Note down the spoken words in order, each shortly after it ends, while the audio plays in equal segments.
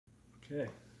Okay.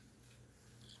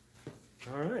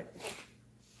 All right.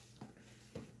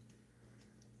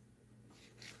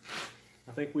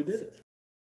 I think we did it.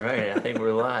 All right, I think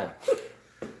we're live.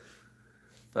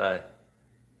 But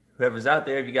whoever's out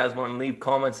there, if you guys want to leave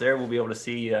comments there, we'll be able to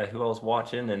see who else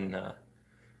watching, and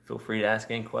feel free to ask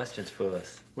any questions for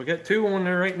us. We got 2 on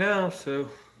there right now, so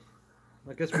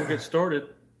I guess we'll get started.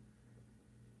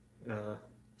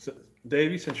 So,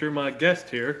 Davey, since you're my guest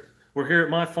here, we're here at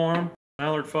my farm,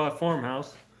 Mallard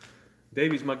Farmhouse.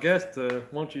 Davey's my guest. Why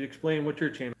don't you explain what your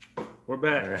channel is? We're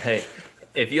back. All right.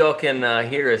 If y'all can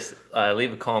hear us,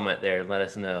 leave a comment there and let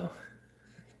us know.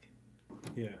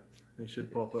 Yeah, it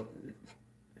should pop up.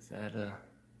 Is that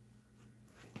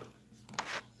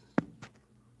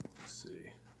Let's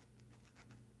see.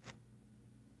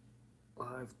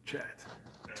 Live chat.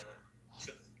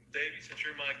 So, Davey, since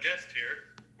you're my guest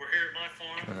here, we're here at my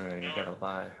farm. all right? You got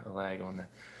a lag on that.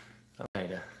 All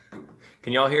right.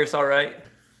 Can y'all hear us all right?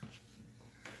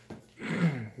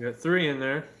 You got 3 in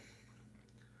there.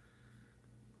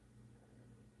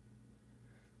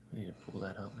 I need to pull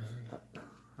that up, maybe.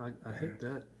 I hit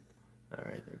that. All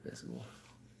right, they're visible.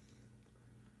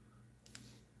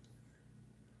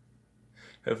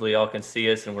 Hopefully y'all can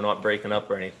see us and we're not breaking up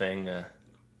or anything.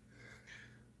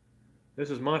 This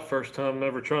is my first time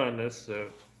ever trying this, so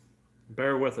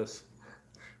bear with us.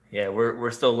 Yeah,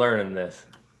 we're still learning this.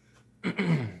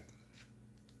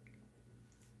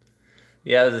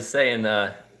 Yeah, I was just saying,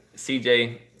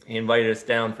 CJ, he invited us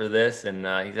down for this, and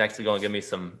he's actually going to give me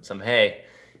some hay,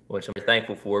 which I'm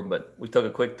thankful for. But we took a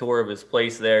quick tour of his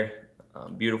place there.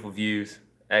 Beautiful views,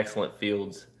 excellent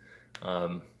fields.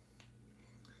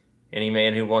 Any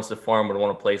man who wants to farm would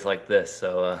want a place like this.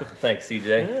 So thanks,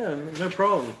 CJ. Yeah, no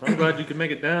problem. I'm glad you could make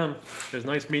it down. It was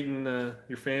nice meeting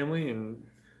your family and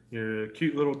your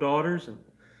cute little daughters, and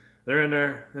they're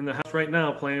in the house right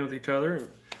now playing with each other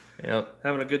and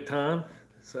having a good time.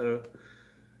 So,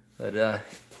 but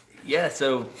yeah,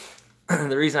 so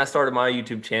the reason I started my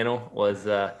YouTube channel was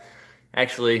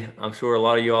actually, I'm sure a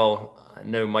lot of y'all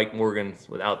know Mike Morgan's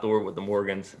with Outdoor with the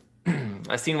Morgans.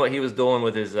 I seen what he was doing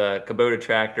with his Kubota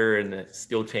tractor and the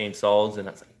steel chainsaws, and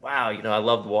I was like, wow, I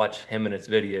love to watch him and his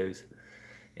videos.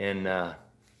 And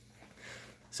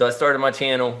so I started my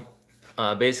channel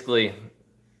basically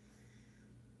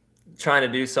trying to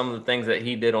do some of the things that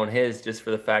he did on his, just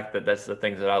for the fact that that's the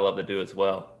things that I love to do as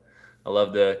well. I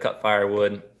love to cut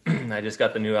firewood. I just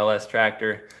got the new LS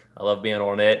tractor. I love being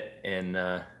on it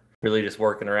and really just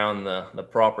working around the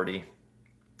property.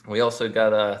 We also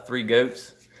got 3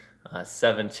 goats,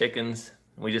 7 chickens.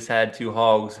 We just had 2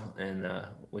 hogs, and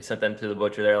we sent them to the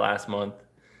butcher there last month.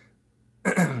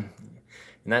 And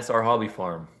that's our hobby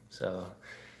farm. So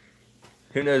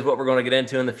who knows what we're going to get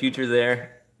into in the future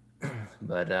there.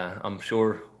 But I'm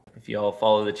sure if you all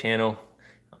follow the channel,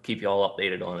 I'll keep you all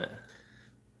updated on it.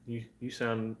 you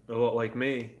sound a lot like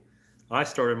me. I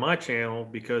started my channel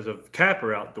because of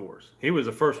Capper Outdoors. He was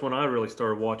the first one I really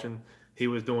started watching. He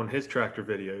was doing his tractor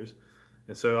videos.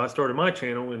 And so I started my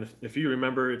channel, and if you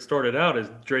remember, it started out as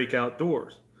Drake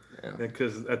Outdoors. Yeah.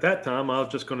 Because at that time, I was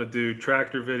just going to do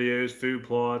tractor videos, food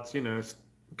plots,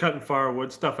 cutting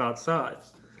firewood, stuff outside.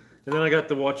 And then I got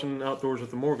to watching Outdoors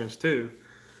with the Morgans too.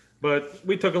 But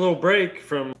we took a little break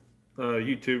from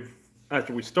YouTube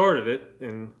after we started it,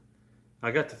 and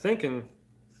I got to thinking,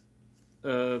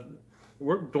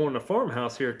 we're doing a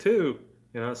farmhouse here too.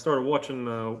 I started watching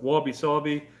Wabi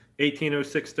Sabi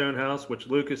 1806 Stone House, which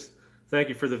Lucas, thank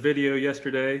you for the video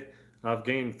yesterday. I've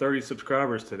gained 30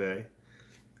 subscribers today.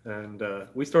 And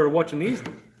we started watching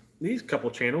these couple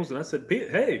channels, and I said,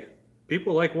 hey,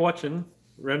 people like watching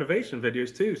renovation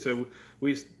videos too. So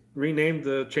we renamed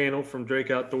the channel from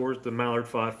Drake Outdoors to Mallard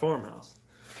Farmhouse.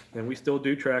 And we still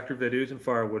do tractor videos and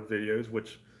firewood videos,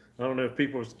 which I don't know if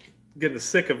people are getting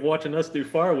sick of watching us do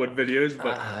firewood videos,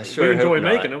 but I sure we enjoy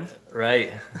making them.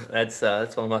 Right. That's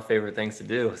one of my favorite things to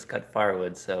do is cut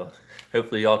firewood. So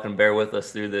hopefully y'all can bear with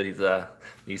us through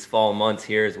these fall months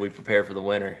here as we prepare for the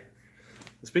winter.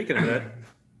 Speaking of that,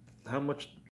 how much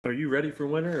are you ready for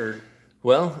winter? Or?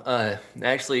 Well,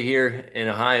 actually here in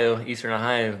Ohio, Eastern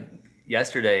Ohio,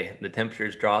 yesterday the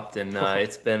temperatures dropped, and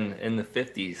it's been in the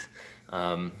 50s,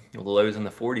 the lows in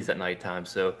the 40s at nighttime.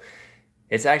 So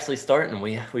it's actually starting.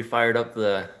 We fired up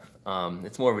the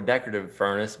it's more of a decorative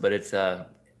furnace, but it's an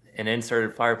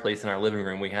inserted fireplace in our living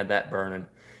room. We had that burning,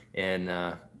 and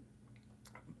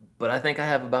but I think I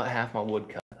have about half my wood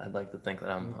cut. I'd like to think that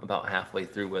I'm about halfway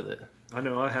through with it. I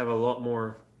know I have a lot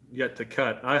more yet to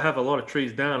cut. I have a lot of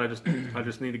trees down. I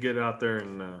just need to get out there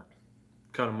and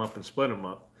cut them up and split them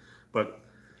up. But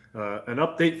an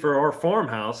update for our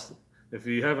farmhouse. If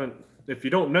you haven't if you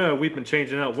don't know, we've been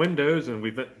changing out windows and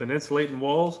we've been insulating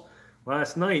walls.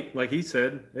 Last night, like he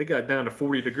said, it got down to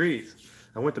 40 degrees.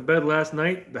 I went to bed last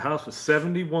night, the house was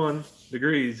 71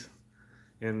 degrees,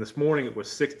 and this morning it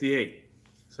was 68.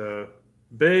 So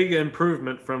big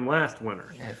improvement from last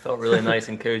winter. Yeah, it felt really nice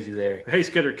and cozy there. Hey,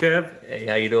 Skidder Kev. Hey,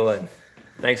 how you doing?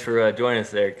 Thanks for joining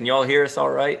us there. Can y'all hear us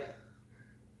all right?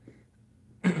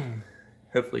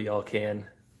 Hopefully y'all can.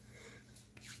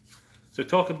 So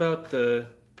let's talk about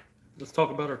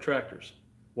our tractors.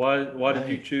 Why did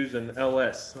you choose an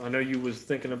LS? I know you was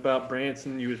thinking about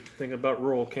Branson, you was thinking about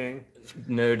Rural King.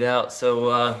 No doubt.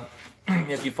 So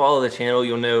if you follow the channel,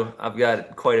 you'll know I've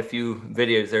got quite a few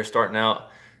videos there starting out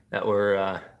that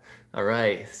were, all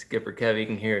right, Skipper Kev, you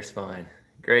can hear us fine.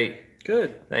 Great.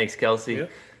 Good. Thanks, Kelsey.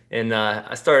 Yep. And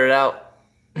I started out,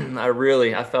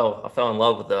 I fell in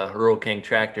love with the Rural King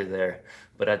tractor there,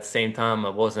 but at the same time,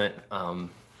 I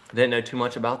didn't know too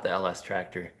much about the LS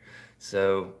tractor.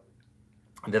 So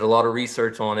I did a lot of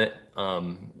research on it.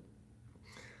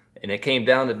 And it came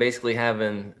down to basically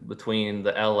having between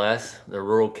the LS, the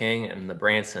Rural King, and the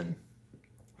Branson.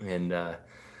 And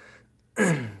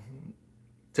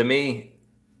to me,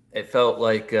 it felt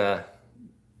like the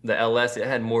LS, it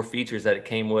had more features that it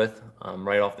came with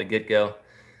right off the get-go.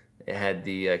 It had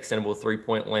the extendable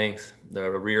 3-point lengths, the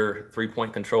rear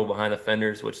 3-point control behind the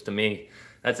fenders, which to me,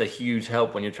 that's a huge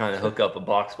help when you're trying to hook up a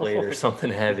box blade or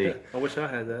something heavy. I wish I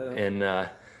had that.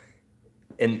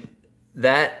 And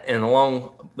that, and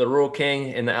along the Rural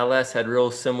King and the LS had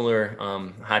real similar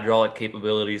hydraulic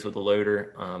capabilities with the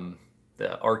loader.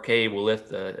 The Arcade will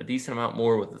lift a decent amount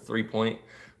more with the 3-point,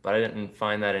 but I didn't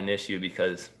find that an issue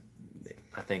because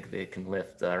I think they can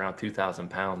lift around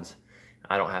 2,000 pounds.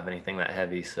 I don't have anything that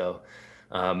heavy, so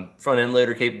front end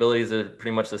loader capabilities are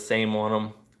pretty much the same on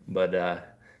them, but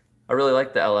I really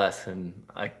like the LS, and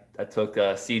I took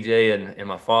CJ and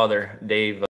my father,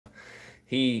 Dave,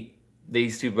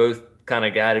 these two both kind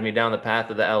of guided me down the path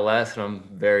of the LS, and I'm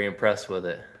very impressed with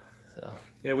it. So.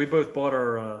 Yeah, we both bought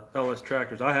our LS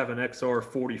tractors. I have an XR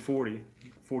 4040,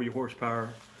 40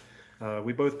 horsepower.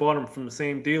 We both bought them from the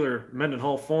same dealer,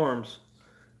 Mendenhall Farms,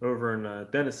 over in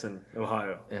Denison,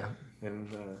 Ohio. Yeah.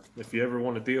 And if you ever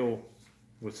want to deal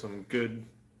with some good,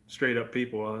 straight-up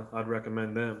people, I'd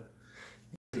recommend them.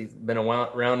 He's been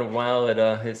around a while,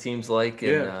 it seems like,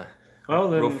 and yeah. Well,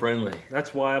 then, real friendly.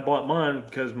 That's why I bought mine,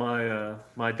 because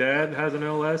my dad has an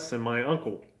LS and my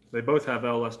uncle, they both have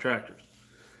LS tractors.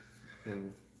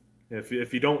 And if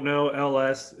you don't know,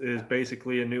 LS is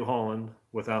basically a New Holland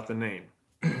without the name.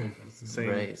 It's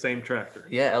the same tractor.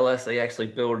 Yeah, LS, they actually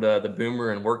build the Boomer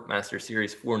and Workmaster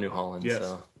series for New Holland. Yes.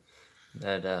 So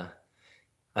that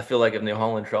I feel like if New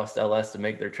Holland trusts LS to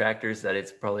make their tractors, that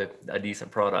it's probably a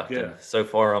decent product. Yeah. And so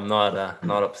far, I'm not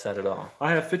upset at all.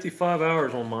 I have 55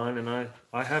 hours on mine, and I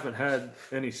haven't had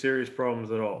any serious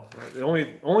problems at all. The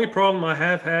only problem I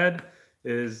have had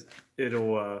is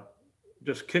it'll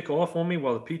just kick off on me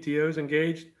while the PTO is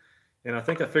engaged, and I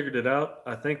think I figured it out.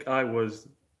 I think I was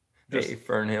Hey,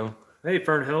 Fernhill. Hey,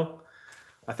 Fernhill.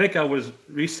 I think I was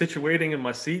resituating in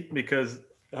my seat because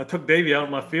I took Davey out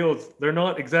in my fields. They're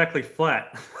not exactly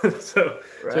flat. so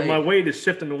my weight is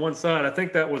shifting to one side. I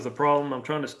think that was the problem. I'm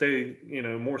trying to stay,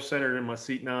 more centered in my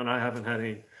seat now, and I haven't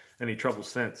had any trouble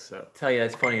since. So. Tell you,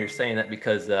 it's funny you're saying that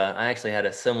because I actually had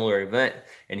a similar event,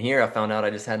 and here I found out I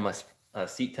just had my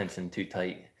seat tension too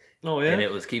tight. Oh, yeah? And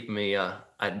it was keeping me,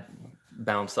 I'd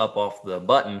bounce up off the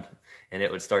button, and it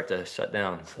would start to shut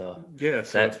down. So yeah,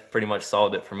 that pretty much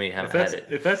solved it for me.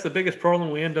 If that's the biggest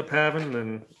problem we end up having,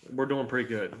 then we're doing pretty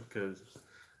good because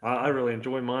I really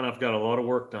enjoy mine. I've got a lot of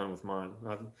work done with mine.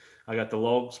 I got the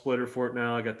log splitter for it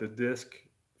now. I got the disc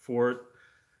for it,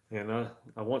 and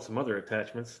I want some other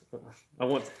attachments. I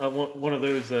want one of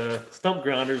those stump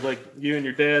grinders like you and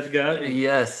your dad's got.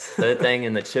 Yes, that thing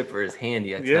in the chipper is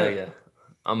handy. I tell you,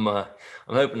 I'm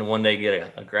hoping to one day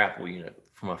get a grapple unit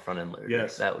for my front end loader.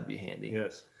 Yes, that would be handy.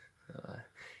 Yes.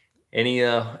 Any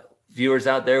viewers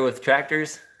out there with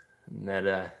tractors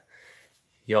that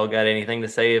y'all got anything to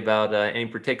say about any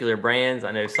particular brands?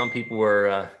 I know some people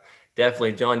were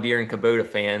definitely John Deere and Kubota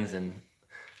fans, and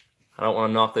I don't want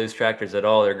to knock those tractors at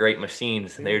all. They're great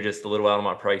machines, and they're just a little out of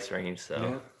my price range.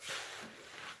 So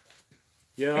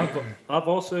yeah, I've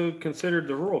also considered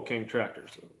the Rural King tractors.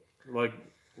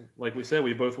 Like we said,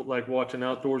 we both like watching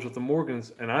Outdoors with the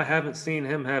Morgans, and I haven't seen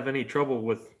him have any trouble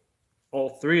with all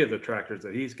three of the tractors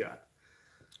that he's got.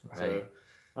 Right. So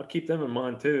I'd keep them in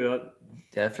mind too.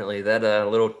 Definitely. That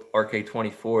little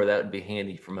RK24, that would be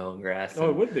handy for mowing grass.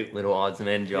 Oh, it would be. Little odds and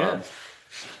end jobs.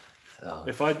 Yeah.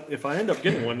 So. If I end up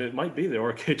getting one, it might be the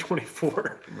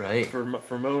RK24. Right.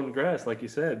 For mowing grass, like you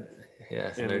said.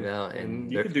 Yes, no doubt.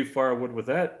 And you could do firewood with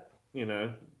that, you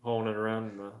know, hauling it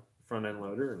around in the front end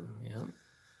loader. And, yeah.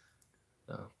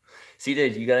 So,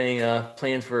 CJ, you got any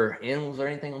plans for animals or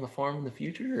anything on the farm in the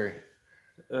future?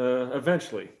 Or?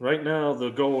 Eventually. Right now,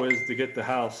 the goal is to get the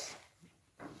house.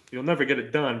 You'll never get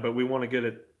it done, but we want to get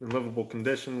it in livable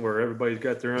condition where everybody's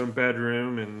got their own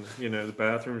bedroom and, you know, the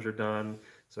bathrooms are done.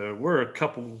 So we're a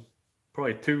couple,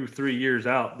 probably 2-3 years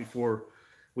out before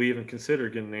we even consider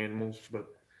getting animals. But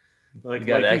you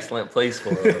got an excellent place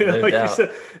for them, no like doubt. You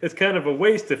said, it's kind of a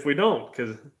waste if we don't,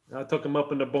 because I took them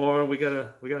up in the barn. We got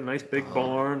a nice big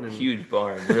barn, and huge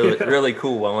barn, really really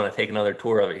cool. I want to take another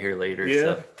tour of it here later. Yeah,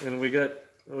 so. And we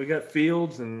got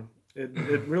fields, and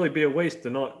it'd really be a waste to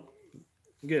not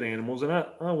get animals. And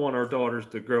I want our daughters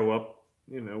to grow up,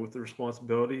 you know, with the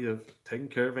responsibility of taking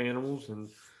care of animals and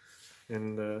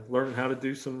learning how to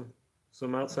do some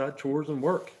outside chores and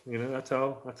work. You know, that's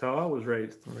how I was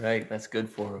raised. Right, that's good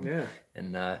for them. Yeah.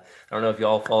 And I don't know if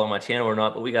y'all follow my channel or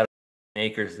not, but we got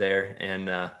acres there,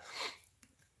 and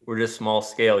we're just small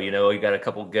scale. You know, we got a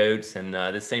couple goats, and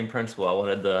the same principle. I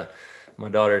wanted my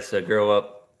daughters to grow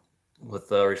up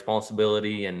with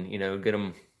responsibility, and you know, get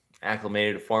them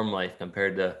acclimated to farm life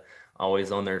compared to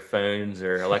always on their phones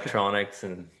or electronics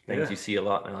and things you see a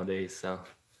lot nowadays. So.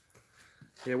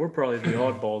 Yeah, we're probably the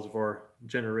oddballs of our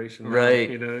generation. Right.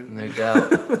 Now, you know? No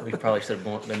doubt. We probably should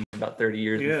have been about 30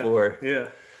 years before. Yeah.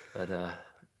 But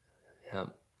yeah.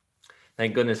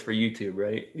 Thank goodness for YouTube,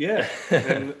 right? Yeah.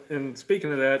 and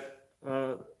speaking of that,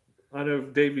 I know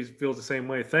Davey feels the same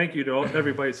way. Thank you to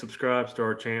everybody that subscribes to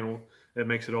our channel. It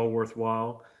makes it all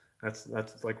worthwhile. That's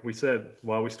like we said,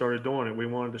 why we started doing it. We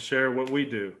wanted to share what we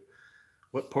do.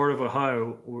 What part of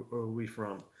Ohio are we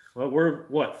from? Well, we're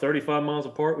 35 miles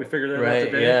apart. We figured that out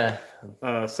today.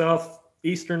 Yeah.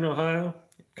 Southeastern Ohio,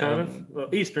 kind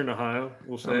of. Eastern Ohio,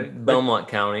 we'll say. Belmont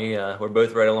County. We're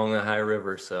both right along the Ohio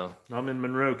River, so. I'm in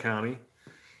Monroe County,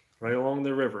 right along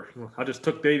the river. I just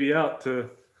took Davey out to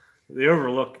the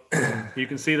overlook. You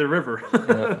can see the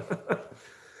river.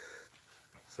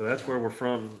 So that's where we're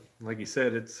from. Like you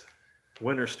said, it's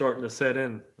winter's starting to set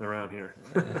in around here.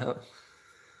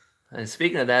 And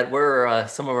speaking of that, where are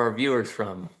some of our viewers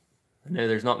from? I know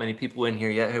there's not many people in here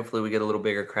yet. Hopefully we get a little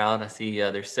bigger crowd. I see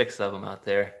there's 6 of them out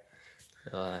there.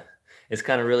 It's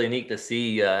kind of really neat to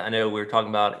see. I know we were talking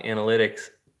about analytics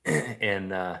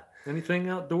and anything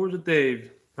outdoors with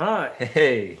Dave. Hi.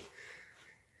 Hey.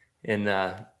 And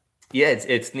yeah,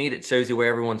 it's neat. It shows you where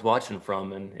everyone's watching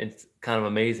from, and it's kind of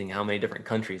amazing how many different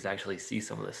countries actually see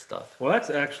some of this stuff. Well,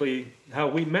 that's actually how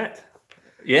we met.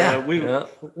 Yeah.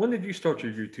 When did you start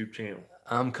your YouTube channel?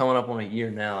 I'm coming up on a year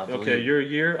now, I believe. Okay, you're a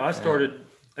year. I started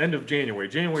end of January.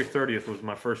 January 30th was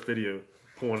my first video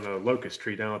pulling a locust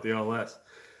tree down at the LS.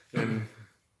 And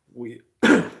we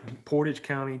Portage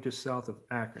County, just south of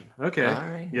Akron. Okay. All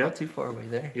right. Yep. Not too far away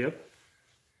there. Yep.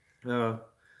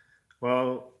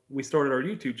 Well, we started our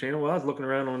YouTube channel. Well, I was looking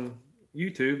around on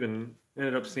YouTube and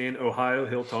ended up seeing Ohio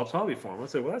Hilltops Hobby Farm. I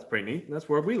said, well, that's pretty neat. That's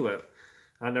where we live.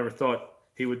 I never thought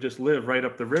he would just live right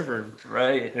up the river.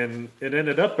 Right. And it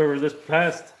ended up over this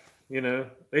past,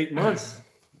 8 months,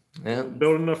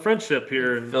 building a friendship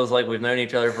here. And feels like we've known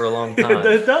each other for a long time.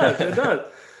 It does.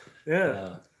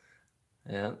 Yeah.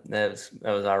 Yeah, that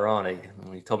was ironic.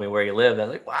 When you told me where you lived, I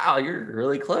was like, wow, you're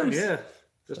really close. Yeah,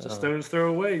 just a stone's throw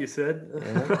away, you said.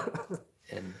 Yeah.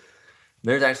 And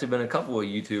there's actually been a couple of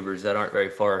YouTubers that aren't very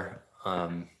far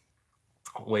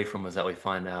away from us that we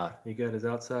find out. He got his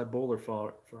outside boiler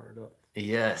fired up.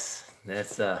 Yes,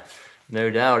 that's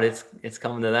no doubt. It's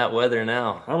coming to that weather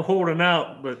now. I'm holding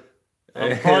out, but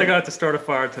I'm probably gonna have to start a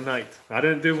fire tonight. I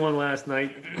didn't do one last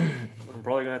night. I'm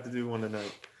probably gonna have to do one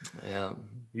tonight. Yeah.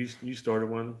 You started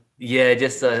one? Yeah,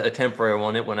 just a temporary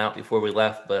one. It went out before we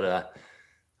left, but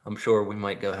I'm sure we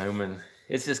might go home, and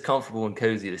it's just comfortable and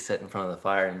cozy to sit in front of the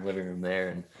fire in the living room there.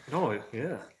 And oh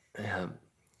yeah.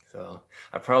 So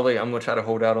I'm gonna try to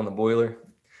hold out on the boiler,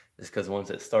 just because once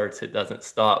it starts, it doesn't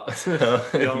stop. So,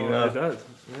 it does.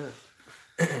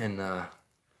 Yeah. And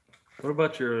what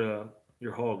about your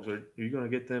hogs? Are you gonna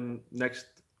get them next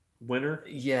winter?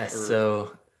 Yes.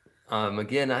 So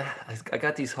again, I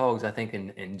got these hogs I think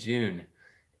in June,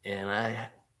 and I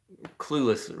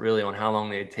clueless really on how long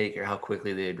they'd take or how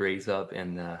quickly they'd raise up,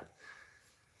 and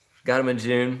got them in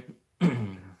June,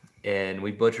 and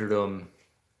we butchered them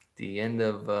the end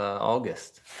of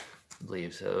August, I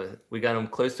believe. So we got them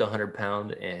close to 100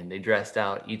 pound, and they dressed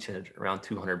out each at around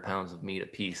 200 pounds of meat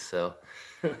apiece. So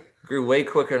grew way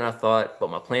quicker than I thought, but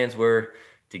my plans were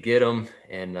to get them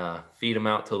and feed them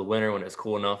out till the winter when it's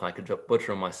cool enough and I could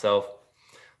butcher them myself.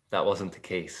 That wasn't the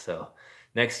case. So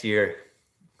next year,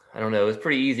 I don't know. It was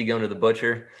pretty easy going to the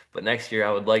butcher, but next year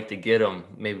I would like to get them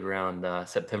maybe around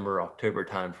September, October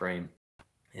time frame,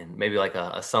 and maybe like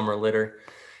a summer litter,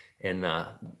 and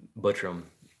butcher them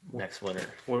next winter.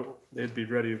 Well, they'd be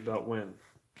ready about when?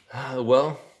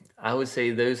 Well, I would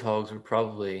say those hogs were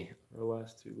probably The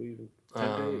last 2 leaving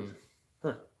 10 days.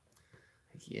 Huh.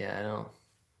 Yeah, I don't.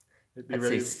 I'd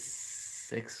say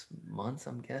 6 months.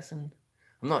 I'm guessing.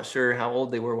 I'm not sure how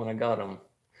old they were when I got them,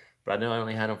 but I know I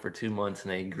only had them for 2 months,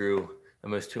 and they grew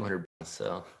almost 200 pounds.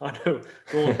 So I know.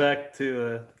 Going back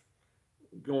through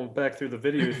the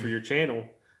videos for your channel,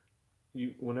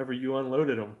 whenever you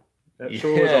unloaded them, that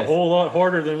sure was a whole lot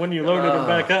harder than when you loaded them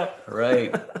back up.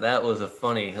 Right. That was a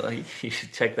funny. You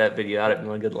should check that video out. It'd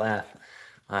be a good laugh.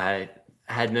 I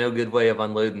had no good way of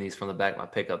unloading these from the back of my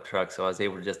pickup truck, so I was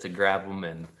able just to grab them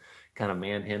and kind of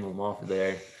manhandle them off of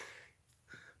there.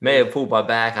 May have pulled my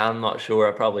back. I'm not sure.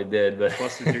 I probably did, but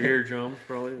busted your eardrums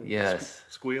probably. Yes.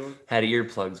 Squealing. Had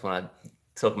earplugs when I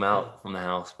took them out from the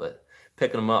house, but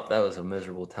picking them up, that was a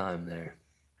miserable time there.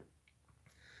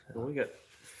 Well, we got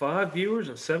 5 viewers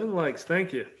and 7 likes.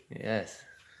 Thank you. Yes,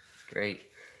 it's great.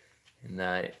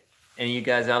 And you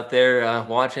guys out there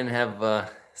watching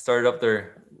have started up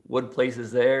their wood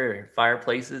places there, or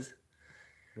fireplaces?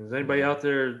 Is anybody out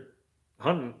there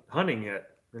hunting yet?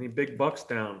 Any big bucks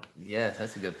down? Yes,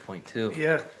 that's a good point too.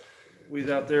 Yeah, we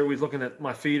was out there. We was looking at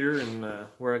my feeder and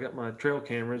where I got my trail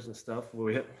cameras and stuff.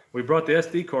 We brought the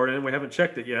SD card in. We haven't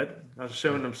checked it yet. I was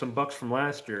showing them some bucks from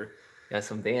last year. Got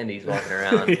some dandies walking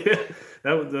around. Yeah,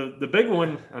 that was the big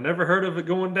one. I never heard of it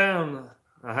going down.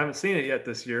 I haven't seen it yet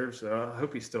this year, so I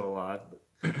hope he's still alive.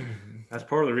 That's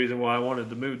part of the reason why I wanted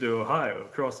to move to Ohio,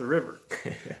 across the river.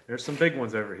 There's some big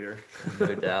ones over here.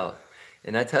 No doubt.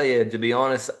 And I tell you, to be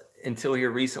honest, until here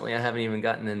recently, I haven't even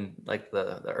gotten in like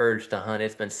the urge to hunt.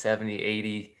 It's been 70,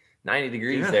 80, 90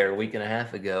 degrees there a week and a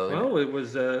half ago. Well, it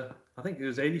was, I think it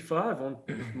was 85 on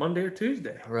Monday or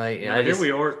Tuesday. Right. And here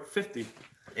we are at 50.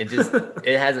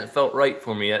 It hasn't felt right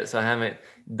for me yet, so I haven't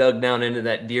dug down into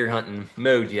that deer hunting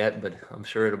mode yet, but I'm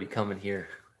sure it'll be coming here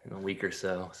in a week or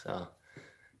so. So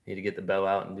need to get the bow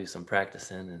out and do some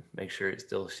practicing and make sure it's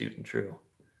still shooting true.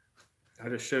 I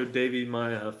just showed Davey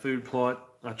my food plot.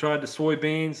 I tried the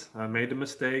soybeans. I made the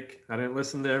mistake. I didn't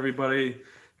listen to everybody.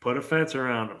 Put a fence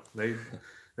around them.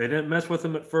 They didn't mess with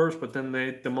them at first, but then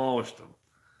they demolished them.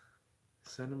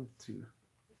 Send them to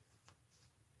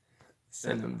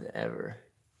Ever.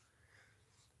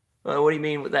 Well, what do you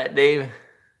mean with that, Dave?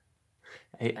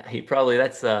 He probably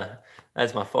that's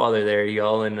my father there,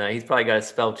 y'all, and he's probably got a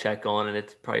spell check on, and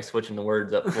it's probably switching the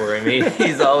words up for him.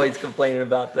 He's always complaining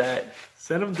about that.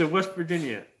 Send him to West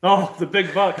Virginia. Oh, the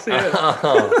big bucks. Yeah.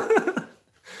 Oh,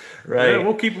 right. Yeah,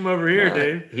 we'll keep him over here,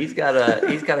 Dave. He's got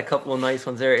a couple of nice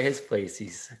ones there at his place.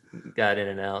 He's got in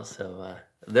and out, so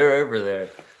they're over there.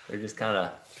 They're just kind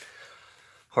of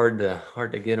hard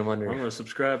to get them under. I'm gonna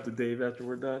subscribe to Dave after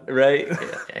we're done. Right?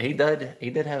 Yeah, he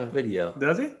did have a video.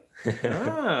 Does he?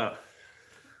 Ah.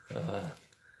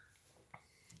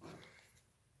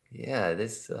 Yeah,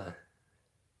 this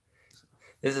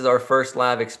is our first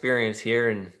live experience here,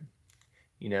 and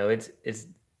it's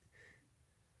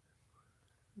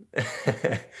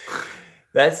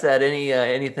that's at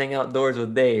anything outdoors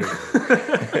with Dave.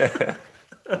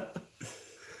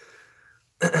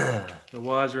 The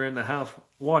wives are in the house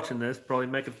watching this, probably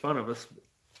making fun of us.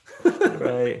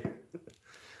 Right.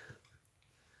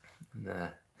 Nah.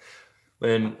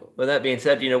 And with that being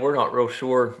said, we're not real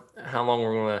sure how long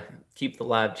we're going to keep the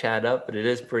live chat up, but it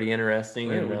is pretty interesting.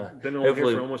 Yeah, and we've been on here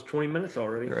for almost 20 minutes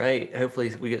already. Right.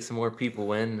 Hopefully we get some more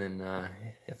people in, and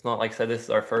if not, like I said, this is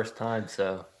our first time,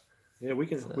 so. Yeah, we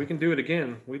can do it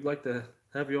again. We'd like to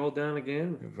have you all down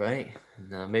again. Right.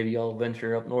 And, maybe y'all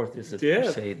venture up north just to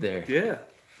crusade there. Yeah.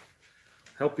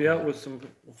 Help you out with some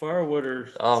firewood or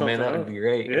something. Oh, man, that would be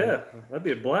great. Yeah, that'd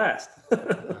be a blast.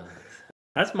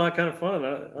 That's my kind of fun.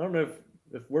 I don't know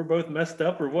if we're both messed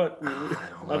up or what.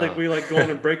 I think we like going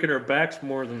and breaking our backs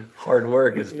more than hard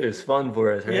work is fun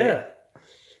for us, right? Yeah.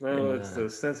 No, it's the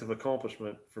sense of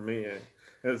accomplishment for me, and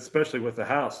especially with the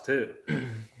house too.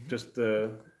 Just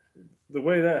the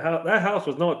way that house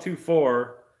was not too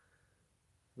far.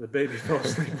 The baby fell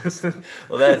asleep.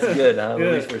 Well, that's good. At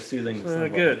least we're soothing.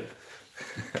 Good.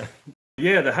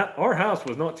 Yeah, our house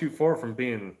was not too far from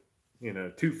being,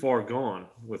 too far gone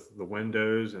with the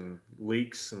windows and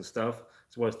leaks and stuff.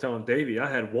 So I was telling Davey, I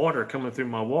had water coming through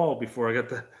my wall before I got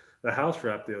the house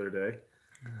wrapped the other day.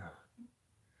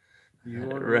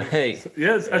 Right.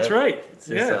 Yes, that's right. It's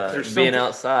just, there's being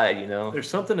outside, There's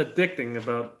something addicting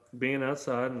about being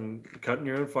outside and cutting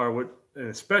your own firewood, and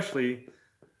especially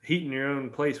heating your own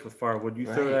place with firewood. You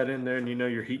throw that in there, and you know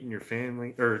you're heating your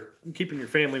family or keeping your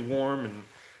family warm,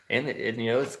 and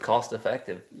it's cost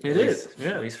effective. It is,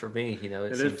 at least for me. It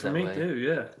is seems for that me way. too.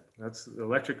 Yeah, the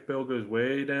electric bill goes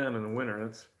way down in the winter.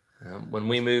 That's when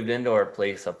we moved into our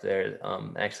place up there.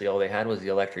 Actually, all they had was the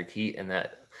electric heat and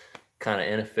that kind of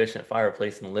inefficient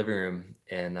fireplace in the living room.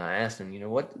 And I asked them,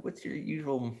 what's your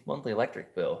usual monthly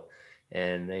electric bill?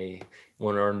 And they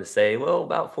went on to say, well,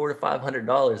 about $400 to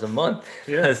 $500 a month.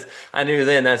 Because I knew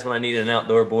then that's when I needed an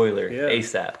outdoor boiler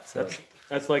ASAP. So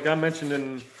that's like I mentioned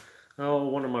in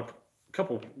one of my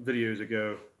couple videos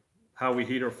ago, how we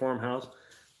heat our farmhouse.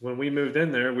 When we moved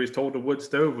in there, we was told the wood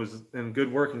stove was in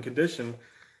good working condition,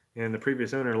 and the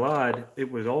previous owner lied.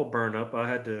 It was all burned up. I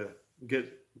had to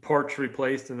get parts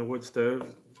replaced in the wood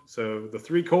stove. So the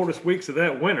 3 coldest weeks of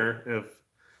that winter of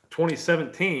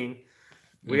 2017,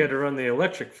 we had to run the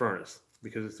electric furnace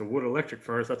because it's a wood electric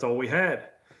furnace. That's all we had.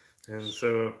 And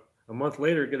so a month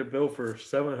later, get a bill for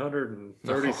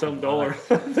 $730 some dollars.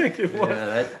 I think it was.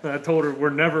 Yeah, I told her we're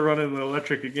never running the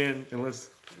electric again unless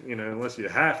you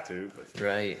have to. But,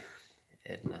 right.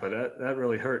 But that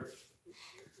really hurt.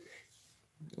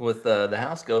 With the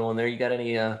house going on there, you got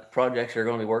any projects you're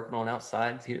going to be working on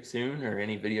outside here soon, or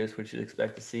any videos we should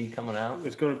expect to see coming out?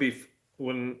 It's going to be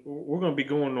when we're going to be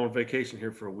going on vacation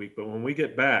here for a week, but when we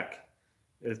get back,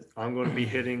 I'm going to be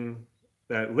hitting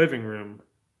that living room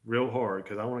real hard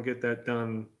because I want to get that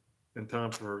done in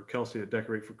time for Kelsey to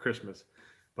decorate for Christmas.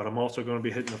 But I'm also going to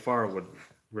be hitting the firewood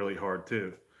really hard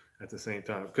too at the same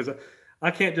time because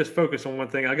I can't just focus on one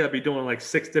thing. I got to be doing like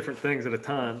 6 different things at a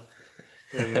time.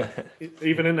 And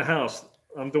even in the house,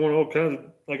 I'm doing all kinds of.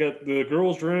 I got the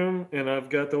girls' room and I've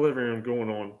got the living room going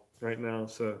on right now.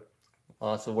 So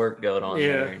lots of work going on.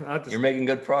 Yeah, you're making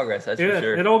good progress. That's for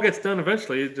sure. It all gets done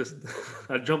eventually. It just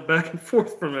I jump back and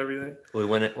forth from everything.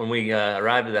 When we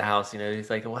arrived at the house, he's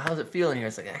like, "Well, how's it feeling here?"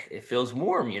 It's like it feels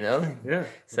warm. Yeah. It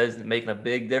says it's making a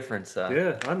big difference.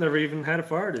 I've never even had a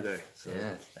fire today. So.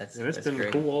 Yeah, it's been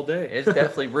great. Cool all day. It's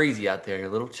definitely breezy out there. A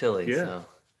little chilly. Yeah. So.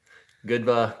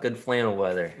 Good flannel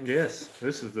weather. Yes,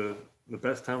 this is the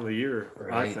best time of the year,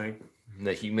 I think.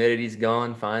 The humidity's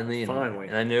gone finally.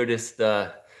 And I noticed,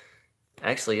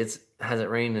 actually, hasn't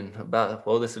rained in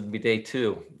this would be day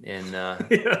 2. And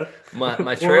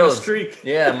my trails,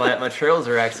 my trails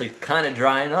are actually kind of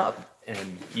drying up.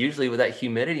 And usually with that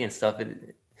humidity and stuff,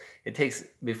 it takes,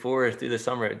 through the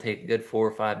summer, it would take a good 4 or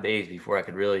 5 days before I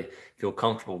could really feel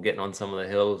comfortable getting on some of the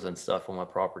hills and stuff on my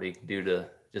property due to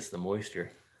just the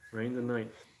moisture. Rain tonight.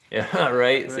 Yeah,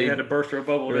 right. So you had to burst our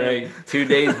bubble. Right. 2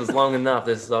 days was long enough.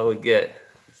 This is all we get.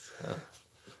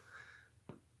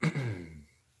 So.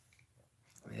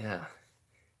 Yeah.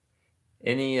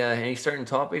 Any certain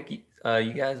topic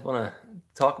you guys want to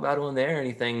talk about on there?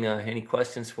 Anything? Any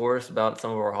questions for us about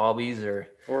some of our hobbies or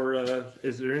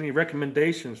is there any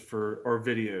recommendations for our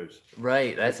videos?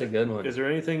 Right. That's a good one. Is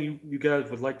there anything you guys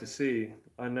would like to see?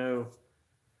 I know.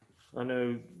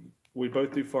 We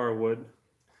both do firewood.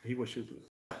 He wishes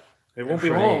it won't be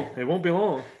long. It won't be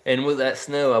long. And with that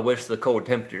snow, I wish the cold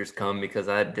temperatures come because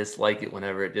I dislike it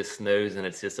whenever it just snows and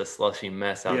it's just a slushy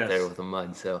mess out there with the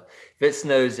mud. So if it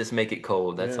snows, just make it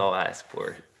cold. That's all I ask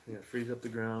for. Yeah, freeze up the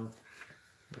ground.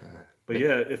 But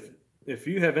yeah, if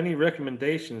you have any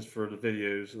recommendations for the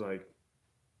videos, like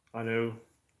I know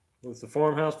with the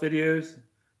farmhouse videos,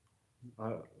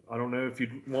 I don't know if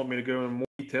you want me to go in more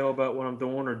detail about what I'm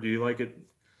doing, or do you like it?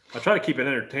 I try to keep it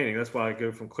entertaining. That's why I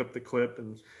go from clip to clip,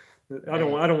 and I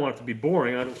don't want it to be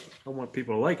boring. I want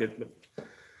people to like it. But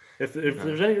if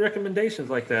there's any recommendations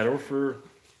like that,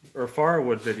 or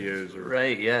firewood videos, or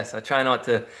right, yes, I try not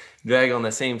to drag on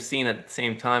the same scene at the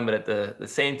same time, but at the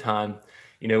same time,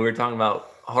 we were talking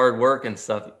about hard work and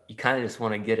stuff. You kind of just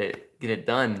want to get it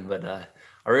done. But I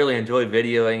really enjoy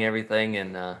videoing everything,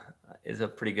 and it's a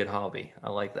pretty good hobby. I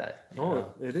like that.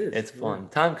 It is. It's fun,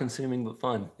 time consuming, but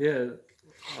fun. Yeah.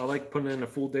 I like putting in a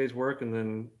full day's work and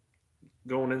then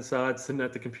going inside, sitting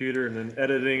at the computer, and then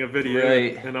editing a video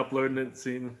and uploading it,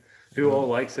 seeing who all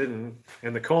likes it, and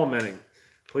the commenting.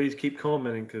 Please keep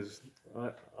commenting because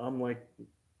I'm like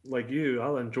you.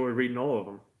 I'll enjoy reading all of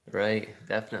them. Right,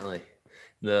 definitely.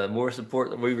 The more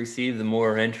support that we receive, the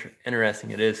more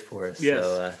interesting it is for us. Yes.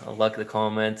 So I like the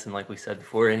comments, and like we said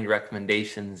before, any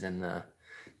recommendations and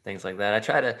things like that.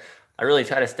 I really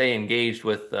try to stay engaged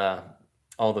with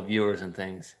all the viewers and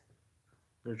things.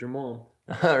 There's your mom.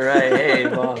 All right. Hey,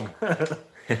 Mom.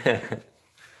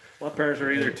 My parents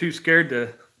are either too scared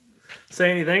to say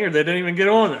anything or they didn't even get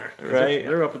on there. Right.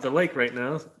 They're up at the lake right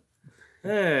now.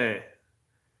 Hey.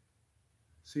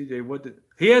 CJ,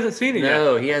 he hasn't seen it yet.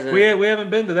 No, he hasn't. We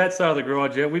haven't been to that side of the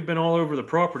garage yet. We've been all over the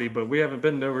property, but we haven't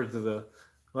been over to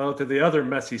Well, to the other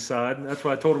messy side, that's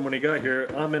why I told him when he got here,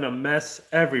 I'm in a mess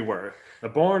everywhere. The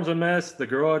barn's a mess, the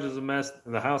garage is a mess,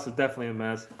 and the house is definitely a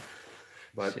mess.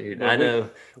 But, Shoot, I know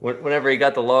whenever he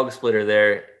got the log splitter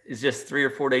there, it's just 3 or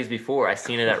 4 days before I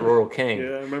seen it at Rural King. Yeah,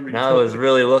 I remember you and I was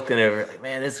really looking at it, like,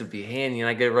 man, this would be handy. And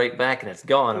I go right back and it's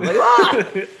gone. I'm like,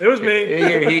 ah! It was me.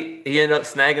 He ended up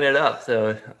snagging it up.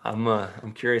 So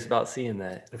I'm curious about seeing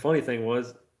that. The funny thing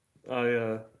was,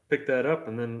 I picked that up,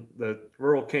 and then the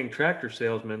Rural King tractor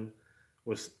salesman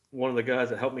was one of the guys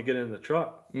that helped me get in the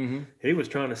truck. Mm-hmm. He was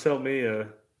trying to sell me a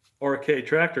RK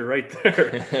tractor right there.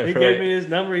 He Right. gave me his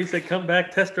number. He said, "Come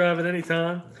back, test drive it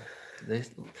anytime."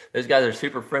 Those guys are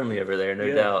super friendly over there,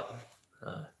 no doubt.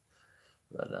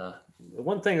 The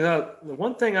one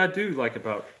thing I do like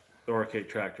about the RK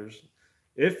tractors,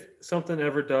 if something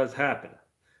ever does happen,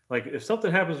 like if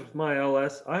something happens with my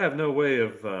LS, I have no way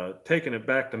of taking it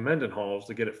back to Mendenhall's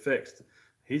to get it fixed.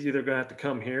 He's either going to have to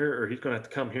come here, or he's going to have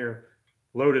to come here,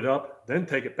 load it up, then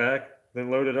take it back,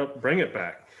 then load it up, bring it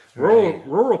back. Right.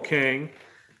 Rural King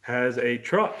has a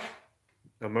truck,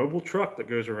 a mobile truck that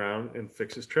goes around and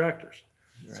fixes tractors.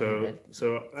 Right.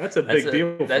 So that's a big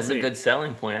deal for me. That's a good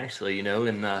selling point, actually, you know,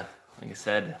 and like I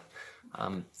said,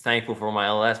 I'm thankful for my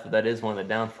LS, but that is one of the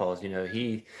downfalls. You know,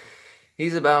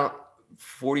 he's about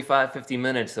 45, 50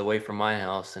 minutes away from my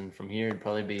house, and from here it'd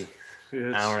probably be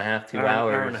an hour and a half, 2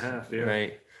 hours. Hour and a half, yeah.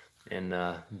 Right. And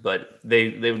but they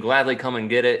would gladly come and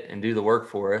get it and do the work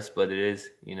for us, but it is,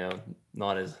 you know,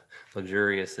 not as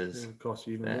luxurious as It costs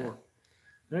you even that. more.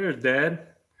 There's Dad.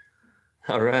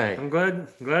 All right. I'm glad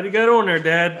you got on there,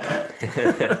 Dad.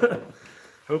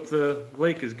 Hope the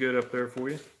lake is good up there for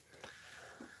you.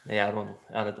 Yeah,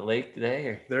 out at the lake today,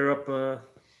 or They're up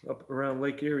around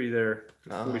Lake Erie there,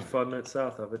 Oh. 45 minutes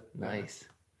south of it. nice.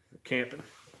 Camping.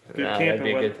 Good Yeah, camping that'd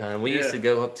be a weather. good time. We used to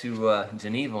go up to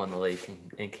Geneva on the lake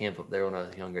and camp up there when I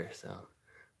was younger, so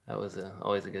that was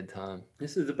always a good time,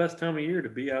 This is the best time of year to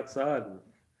be outside. And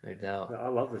no doubt. I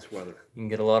love this weather. You can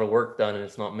get a lot of work done and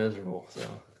it's not miserable. So,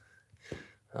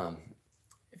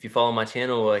 if you follow my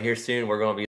channel here soon, we're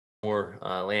going to be more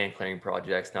land clearing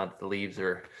projects now that the leaves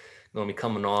are going to be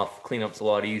coming off. Cleanup's a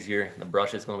lot easier. The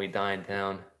brush is going to be dying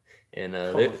down. And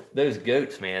those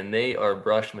goats, man, they are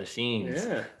brush machines.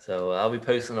 Yeah. So I'll be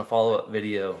posting a follow-up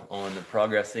video on the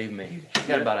progress they've made. They've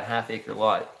got about a half-acre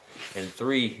lot, and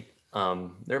 3,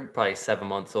 they're probably 7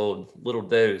 months old, little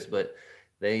does, but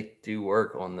they do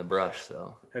work on the brush.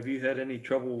 So Have you had any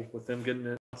trouble with them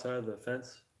getting outside the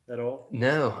fence at all?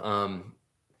 no,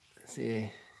 let's see.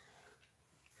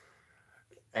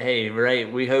 Hey,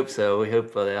 right, we hope so. We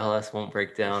hope the LS won't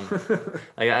break down.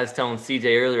 Like I was telling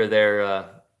CJ earlier there,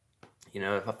 you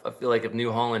know, I feel like if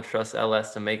New Holland trusts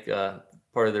LS to make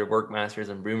part of their Workmasters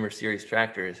and Broomer Series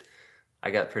tractors,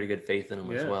 I got pretty good faith in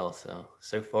them as well.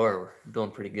 So far, we're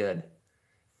doing pretty good.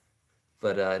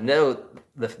 But no,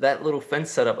 that little fence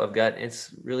setup I've got,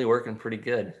 it's really working pretty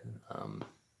good.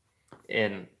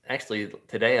 And actually,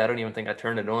 today, I don't even think I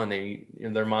turned it on.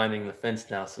 They're minding the fence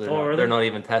now, so they're not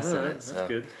even testing it. That's So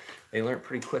good. they learned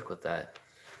pretty quick with that.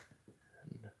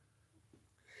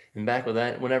 And back with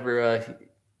that, whenever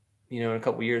you know, in a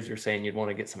couple of years, you're saying you'd want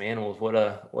to get some animals. What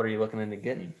are you looking into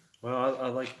getting? Well, I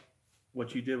like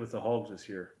what you did with the hogs this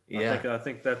year. Yeah. I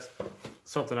think that's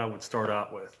something I would start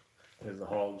out with, is the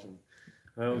hogs.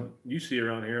 And you see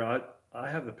around here, I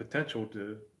have the potential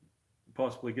to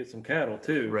possibly get some cattle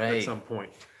too at some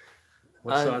point.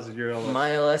 What size is your LS?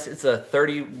 My LS, it's a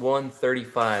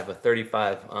 3135, a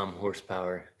 35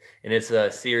 horsepower, and it's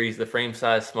a series. The frame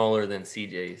size smaller than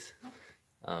CJ's.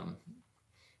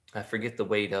 I forget the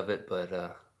weight of it,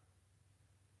 but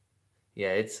yeah,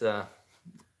 it's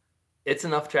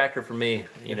enough tractor for me.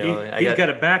 You know, he's got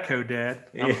a backhoe, Dad.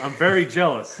 I'm very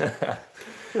jealous.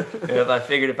 If I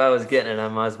figured if I was getting it, I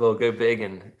might as well go big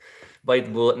and bite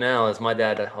the bullet now. As my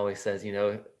dad always says, you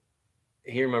know,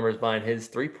 he remembers buying his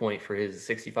 3-point for his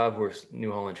 65 horse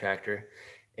New Holland tractor,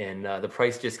 and the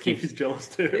price just keeps. He's jealous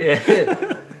too.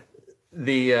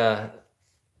 Yeah.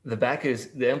 The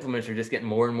backhoes, the implements are just getting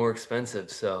more and more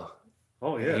expensive. So,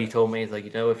 he told me, he's like,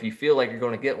 you know, if you feel like you're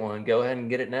going to get one, go ahead and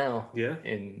get it now. Yeah.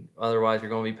 And otherwise,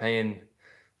 you're going to be paying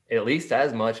at least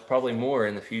as much, probably more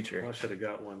in the future. I should have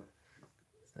got one.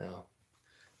 So,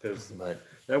 but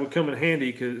that would come in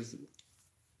handy because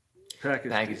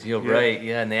package deal, right?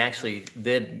 Yeah, and they actually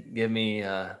did give me,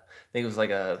 I think it was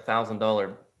like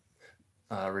 $1,000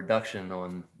 reduction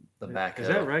on the backhoe. Is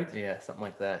that right? Yeah, something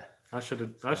like that. I should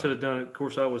have done it. Of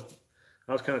course, I was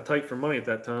kind of tight for money at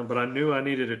that time, but I knew I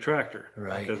needed a tractor.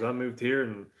 Right. Because I moved here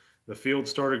and the field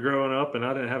started growing up, and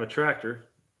I didn't have a tractor,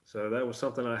 so that was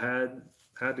something I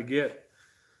had to get.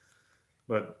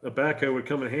 But a backhoe would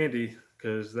come in handy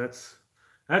because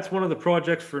that's one of the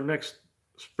projects for next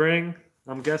spring,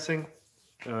 I'm guessing.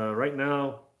 Right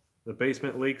now, the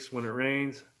basement leaks when it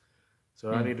rains,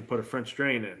 so I need to put a French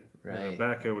drain in. Right. A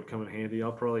backhoe would come in handy.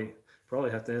 I'll probably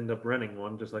have to end up renting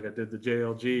one, just like I did the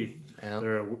JLG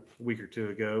there a week or two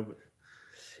ago.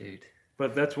 Shoot.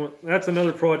 But that's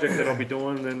another project that I'll be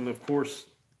doing. Then of course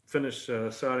finish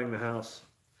sodding the house.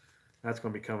 That's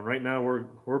going to be coming. Right now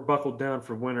we're buckled down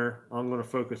for winter. I'm going to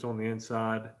focus on the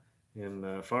inside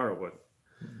and firewood.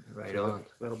 Right so on.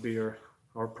 That'll be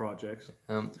our projects.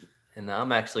 And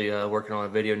I'm actually working on a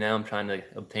video now. I'm trying to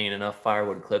obtain enough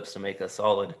firewood clips to make a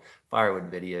solid firewood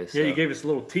video. So. Yeah, you gave us a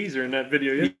little teaser in that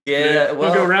video yesterday. Yeah,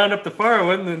 we'll go round up the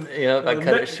firewood and then I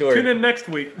cut it short. Tune in next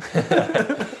week.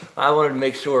 I wanted to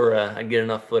make sure I get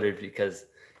enough footage because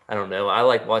I don't know. I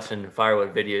like watching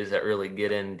firewood videos that really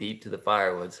get in deep to the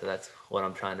firewood, so that's what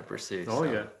I'm trying to pursue. Oh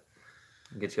yeah,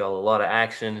 get you all a lot of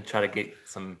action and try to get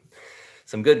some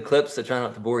good clips to try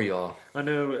not to bore you all. I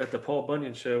know at the Paul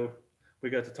Bunyan show we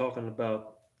got to talking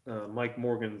about Mike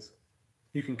Morgan's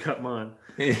 "You Can Cut Mine."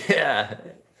 Yeah,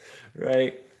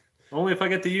 right. Only if I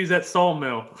get to use that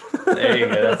sawmill. There you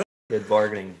go. That's a good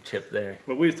bargaining chip there.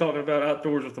 But we was talking about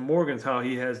outdoors with the Morgans, how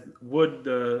he has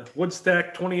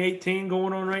Woodstack 2018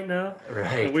 going on right now.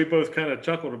 Right. And we both kind of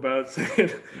chuckled about it,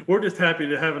 saying we're just happy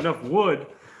to have enough wood.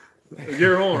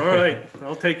 You're on, all right.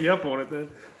 I'll take you up on it then.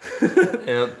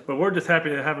 Yep. But we're just happy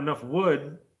to have enough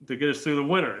wood to get us through the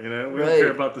winter. You know, we right. don't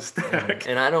care about the stack.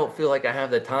 And I don't feel like I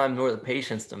have the time nor the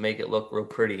patience to make it look real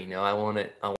pretty. You know, I want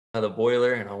the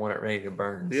boiler and I want it ready to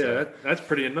burn. Yeah, so. that's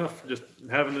pretty enough. Just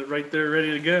having it right there,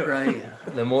 ready to go. Right.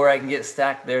 The more I can get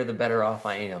stacked there, the better off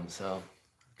I am. So.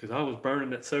 Because I was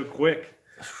burning it so quick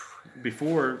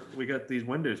before we got these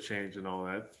windows changed and all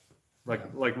that.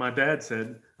 Like my dad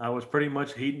said, I was pretty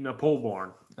much heating a pole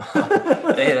barn.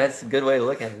 Hey, that's a good way to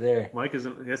look at it there. Mike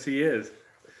isn't. Yes, he is.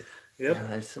 Yep. Yeah,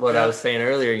 that's what I was saying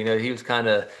earlier. You know, he was kind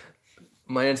of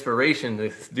my inspiration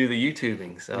to do the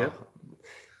YouTubing. So, yep.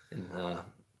 And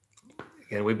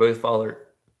again, we both follow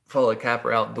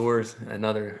Capper Outdoors,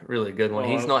 another really good one.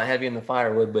 He's not heavy in the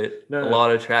firewood, but a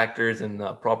lot of tractors and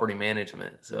property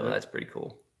management. So that's pretty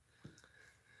cool.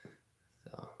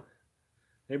 So,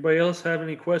 anybody else have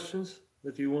any questions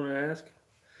that you want to ask?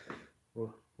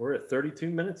 Well, we're at 32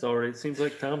 minutes already. It seems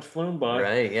like time's flown by.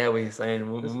 Right. Yeah, we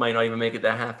might not even make it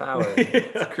that half hour. Yeah.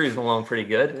 It's cruising along pretty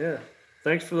good. Yeah.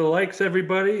 Thanks for the likes,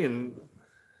 everybody, and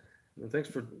thanks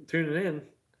for tuning in.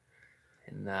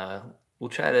 And we'll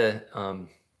try to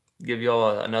give you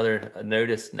all another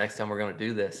notice next time we're going to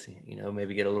do this. You know,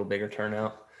 maybe get a little bigger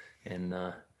turnout, and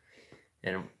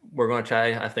we're going to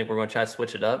try. I think we're going to try to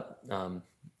switch it up.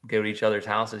 Go to each other's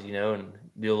houses, you know, and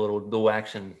do a little dual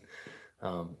action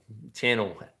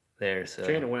channel there. So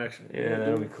channel action. Yeah,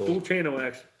 that'll be cool. Dual channel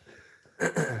action.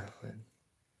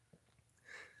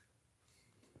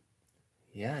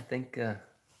 Yeah, I think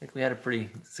we had a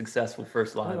pretty successful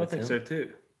first live. I think so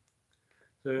too.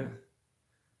 So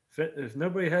if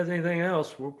nobody has anything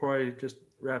else, we'll probably just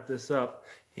wrap this up.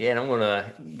 Yeah, and I'm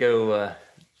gonna go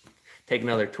take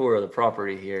another tour of the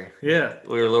property here. Yeah,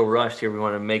 we were a little rushed here. We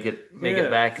want to make it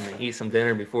back and eat some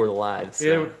dinner before the live.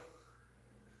 So. Yeah.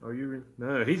 Are you?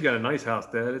 No, he's got a nice house,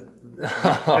 Dad.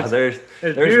 There's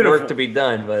work to be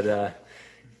done, but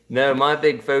no, my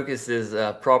big focus is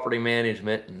property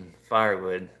management and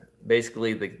firewood.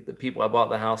 Basically, the people I bought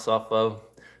the house off of,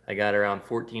 I got around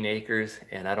 14 acres,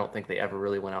 and I don't think they ever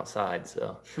really went outside.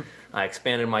 So I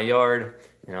expanded my yard,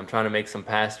 and I'm trying to make some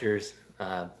pastures.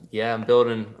 Yeah, I'm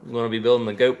going to be building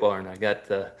the goat barn. I got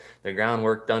the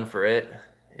groundwork done for it.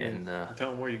 And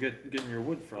tell them where you getting your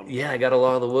wood from. Yeah, I got a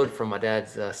lot of the wood from my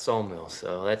dad's sawmill,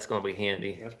 so that's going to be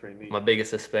handy. That's pretty neat. My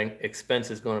biggest expense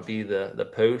is going to be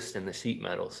the post and the sheet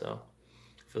metal. So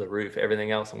for the roof,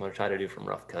 everything else I'm going to try to do from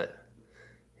rough cut.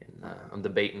 And I'm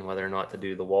debating whether or not to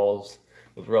do the walls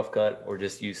with rough cut or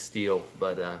just use steel.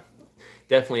 But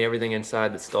definitely everything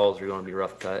inside the stalls are going to be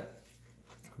rough cut.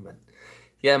 But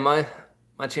yeah, my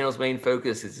channel's main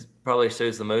focus is probably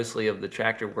shows the mostly of the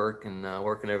tractor work and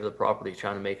working over the property,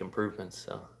 trying to make improvements.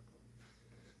 So,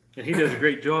 and he does a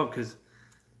great job because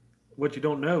what you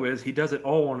don't know is he does it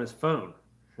all on his phone.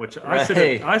 Which I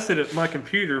sit at my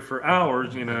computer for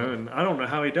hours, you know, and I don't know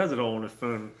how he does it all on his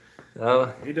phone.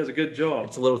 Oh, he does a good job.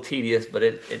 It's a little tedious, but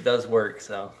it does work.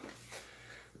 So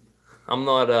I'm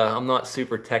not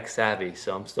super tech savvy,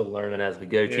 so I'm still learning as we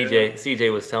go. Yeah.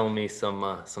 CJ was telling me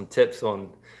some tips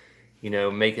on, you know,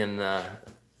 making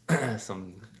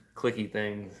some clicky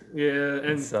things. Yeah,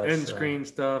 and end screen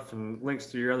stuff and links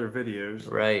to your other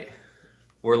videos. Right.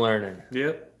 We're learning.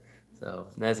 Yep. So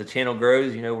as the channel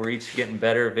grows, you know, we're each getting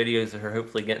better. Videos are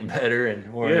hopefully getting better and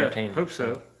more entertaining. Hope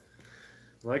so.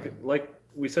 Like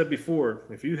we said before,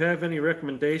 if you have any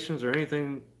recommendations or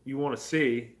anything you want to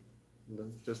see,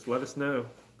 just let us know.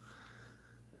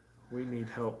 We need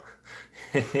help.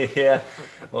 Yeah.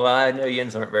 Well, I know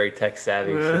Yins aren't very tech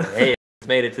savvy. So, hey, it's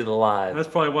made it to the live. That's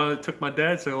probably why it took my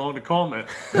dad so long to comment.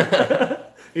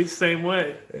 He's the same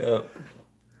way. Yep.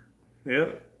 Yep.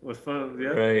 It was fun. Yeah.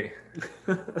 Right.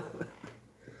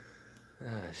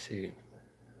 Shoot.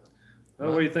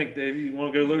 Oh, what do you think, Dave? You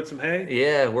want to go load some hay?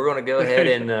 Yeah, we're going to go ahead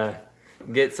and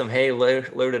get some hay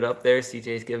loaded up there.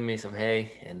 CJ's giving me some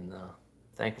hay, and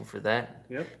thankful for that.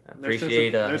 Yep. I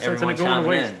appreciate everyone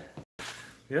chiming in.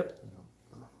 Yep.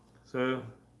 So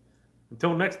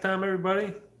until next time,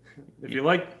 everybody, if you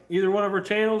like either one of our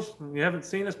channels and you haven't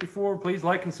seen us before, please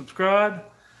like and subscribe.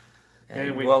 And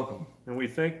you're welcome. And we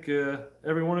thank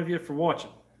every one of you for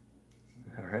watching.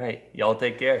 All right. Y'all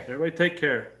take care. Everybody take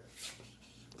care.